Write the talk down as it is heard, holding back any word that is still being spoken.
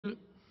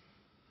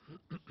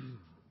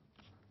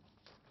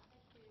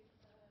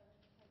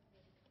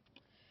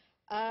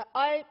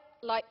I,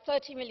 like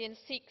 30 million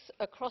Sikhs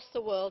across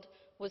the world,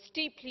 was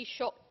deeply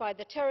shocked by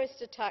the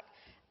terrorist attack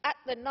at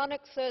the Nanak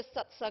Sar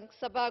Satsang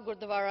Sabha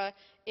Gurdwara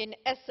in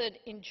Essen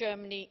in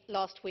Germany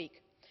last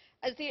week.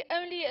 As the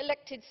only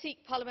elected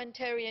Sikh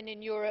parliamentarian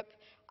in Europe,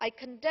 I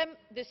condemn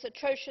this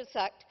atrocious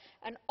act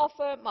and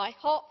offer my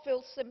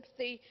heartfelt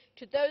sympathy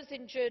to those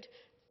injured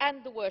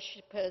and the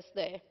worshippers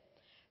there.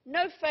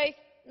 No faith,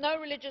 no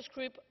religious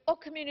group or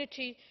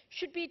community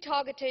should be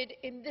targeted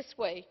in this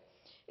way.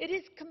 It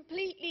is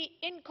completely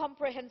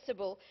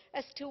incomprehensible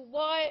as to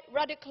why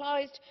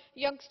radicalised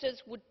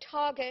youngsters would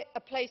target a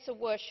place of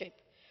worship,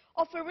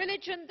 of a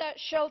religion that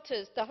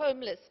shelters the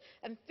homeless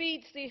and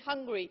feeds the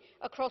hungry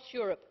across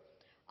Europe.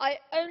 I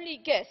only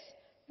guess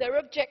their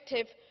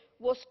objective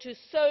was to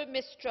sow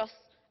mistrust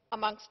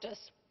amongst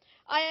us.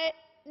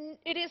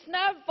 It is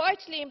now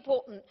vitally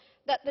important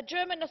that the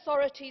German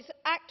authorities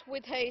act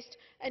with haste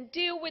and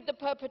deal with the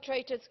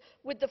perpetrators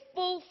with the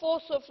full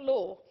force of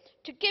law,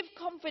 to give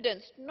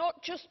confidence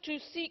not just to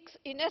Sikhs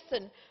in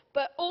Essen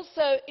but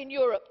also in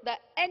Europe that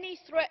any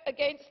threat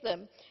against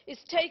them is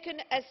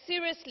taken as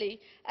seriously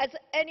as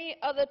any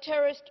other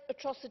terrorist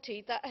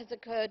atrocity that has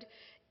occurred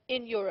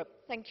in Europe.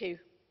 Thank you.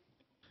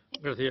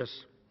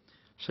 Gracias.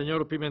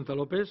 Señor Pimenta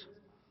López.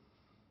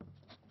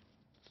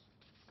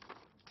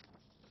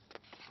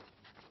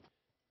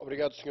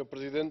 Obrigado, Sr.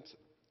 Presidente.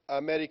 A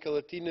América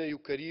Latina e o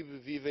Caribe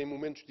vivem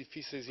momentos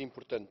difíceis e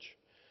importantes.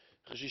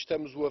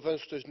 Registramos o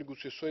avanço das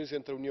negociações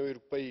entre a União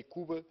Europeia e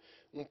Cuba,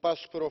 um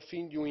passo para o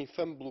fim de um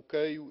infame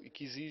bloqueio e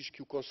que exige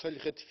que o Conselho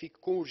ratifique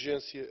com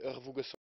urgência a revogação